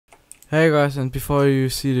Hey guys, and before you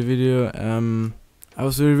see the video, I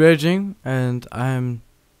was really raging, and I am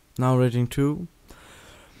now raging too.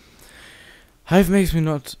 Hive makes me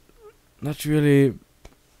not really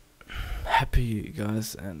happy,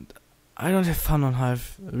 guys, and I don't have fun on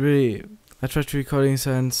Hive. Really, I tried recording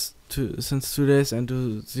since 2 days and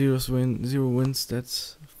do zero wins.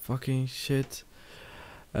 That's fucking shit.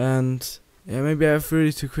 And yeah, maybe I have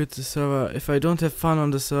really to quit the server. If I don't have fun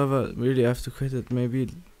on the server, really I have to quit it. Maybe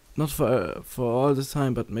not for all the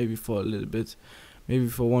time, but maybe for a little bit. Maybe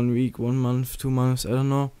for 1 week, 1 month, 2 months, I don't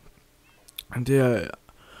know. And yeah,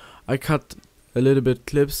 I cut a little bit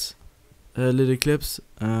clips, little clips,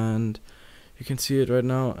 and you can see it right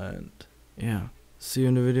now. And yeah, see you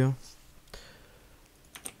in the video.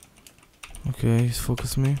 Okay, he's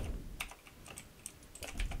focused me.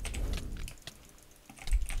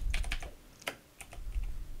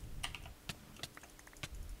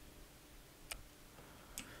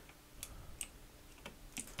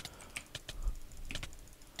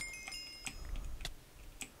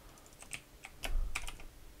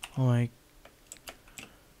 Oh my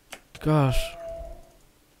gosh.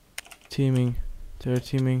 Teaming. They're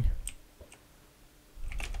teaming.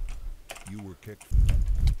 You were kicked.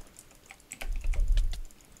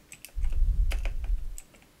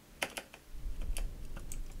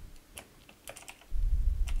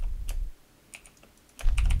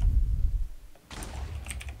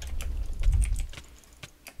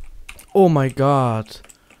 Oh my god.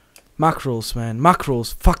 Macros, man.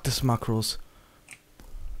 Macros. Fuck this macros.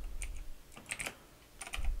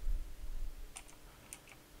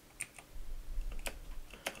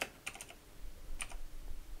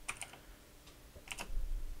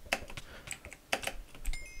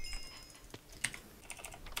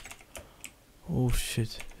 Oh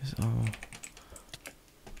shit.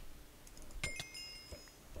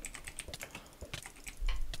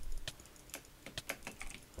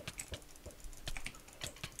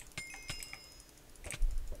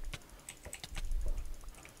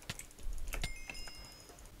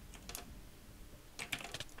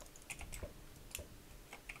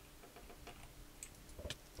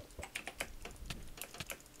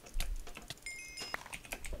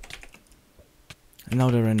 And now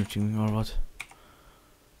they're teaming or what?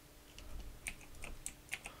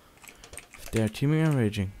 They're teaming and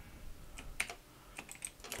raging.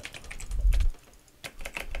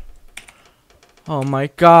 Oh my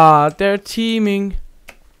god, they're teaming.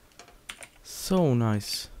 So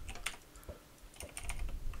nice.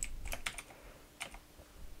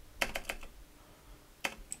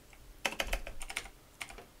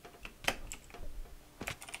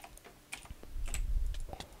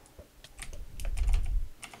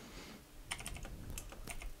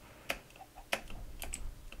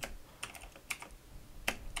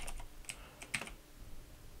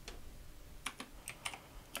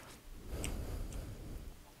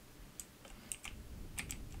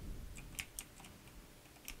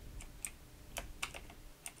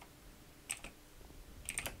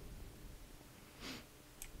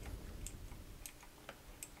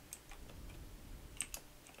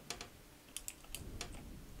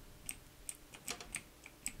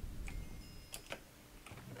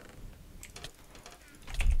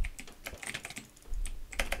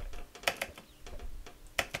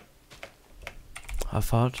 Have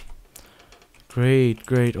fun.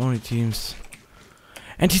 Great, only teams.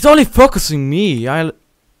 And he's only focusing me. But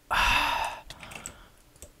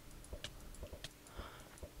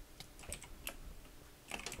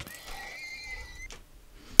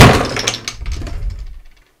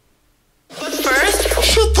first,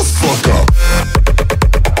 Shut the fuck up.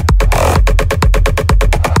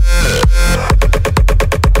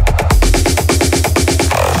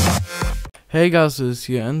 Hey guys, this is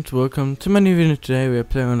here and welcome to my new video. Today we are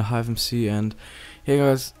playing on HiveMC, and hey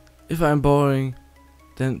guys, if I'm boring,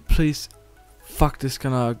 then please fuck this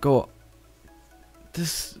canal. Go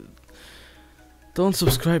this, don't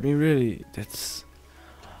subscribe me, really.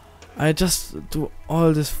 I just do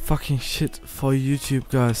all this fucking shit for YouTube,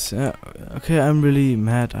 guys. Okay, I'm really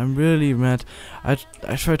mad. I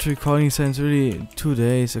tried to recording since really 2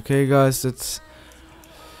 days. Okay guys, that's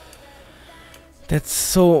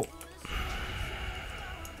so.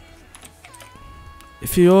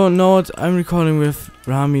 If you don't know it, I'm recording with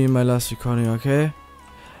Rami in my last recording, okay?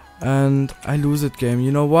 And I lose that game.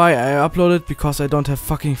 You know why? I upload it because I don't have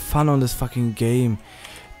fucking fun on this fucking game.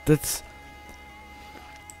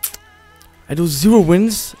 I do 0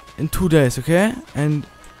 wins in 2 days, okay? And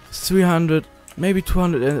 300, maybe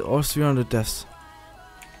 200 or 300 deaths.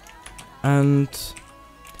 And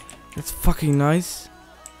it's fucking nice.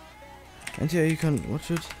 And yeah, you can watch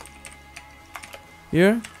it.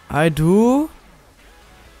 Here, I do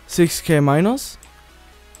 6k minus.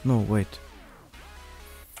 No, wait.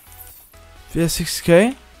 Yeah,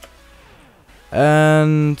 6k.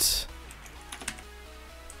 And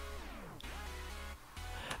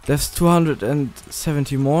there's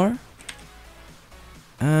 270 more.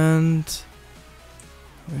 And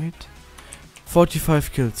wait,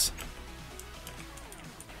 45 kills.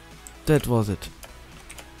 That was it.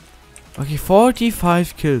 Okay,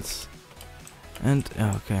 45 kills. And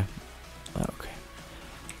yeah, okay. Okay.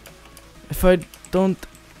 If I don't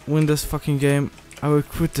win this fucking game, I will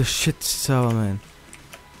quit the shit server, man.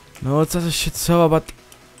 No, it's not a shit server, but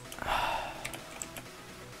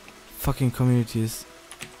fucking community is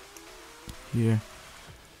here.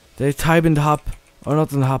 They type in the hub, or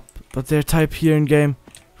not in the hub, but they type here in game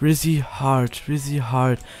Rizzy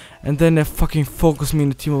hard, and then they fucking focus me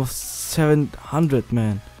in a team of 700,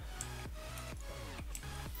 man.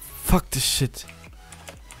 Fuck this shit.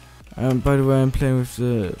 By the way, I'm playing with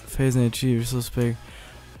the FazonHD Resourcepack.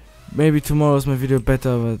 Maybe tomorrow's my video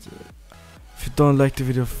better, but if you don't like the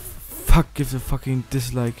video, fuck, give the fucking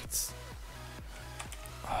dislike. It's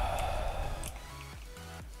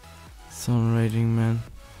so enraging, man.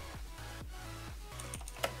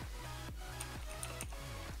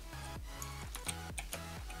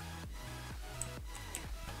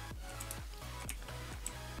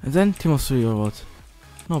 And then team of 3 or what?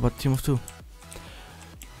 No, but team of 2.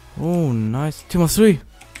 Oh, nice. Team of 3.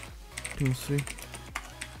 Team of 3.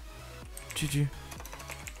 GG.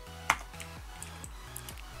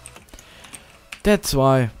 That's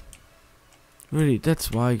why. Really, that's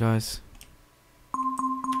why, guys.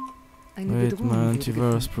 Wait, my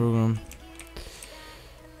antivirus program.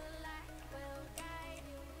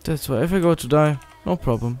 That's why. If I go to die, no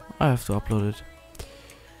problem. I have to upload it.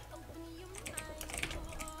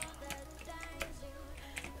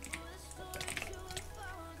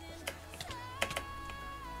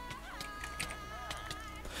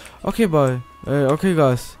 Okay, bye. Okay,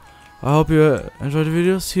 guys. I hope you enjoyed the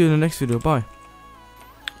video. See you in the next video. Bye.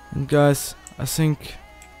 And guys, I think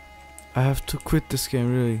I have to quit this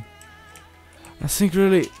game, really. I think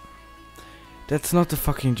really that's not a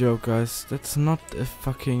fucking joke, guys. That's not a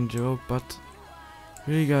fucking joke, but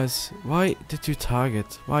really, guys, why did you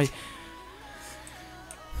target? Why?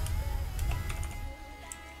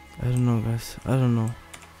 I don't know, guys. I don't know.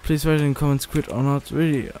 Please write in the comments, quit or not.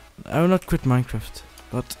 Really, I will not quit Minecraft,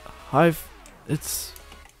 but Hive, it's...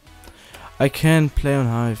 I can play on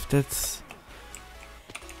Hive. That's...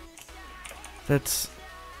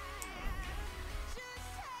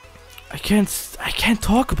 I can't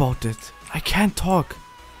talk about it. I can't talk.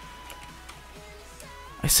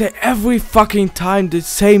 I say every fucking time the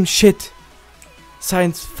same shit.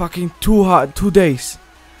 Since fucking 2 days.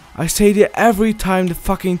 I say it every time the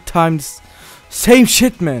fucking times. Same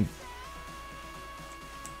shit, man.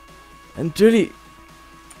 And really,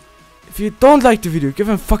 if you don't like the video, give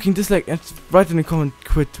him a fucking dislike and write in the comment,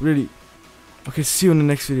 quit, really. Okay, see you in the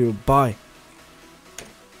next video. Bye.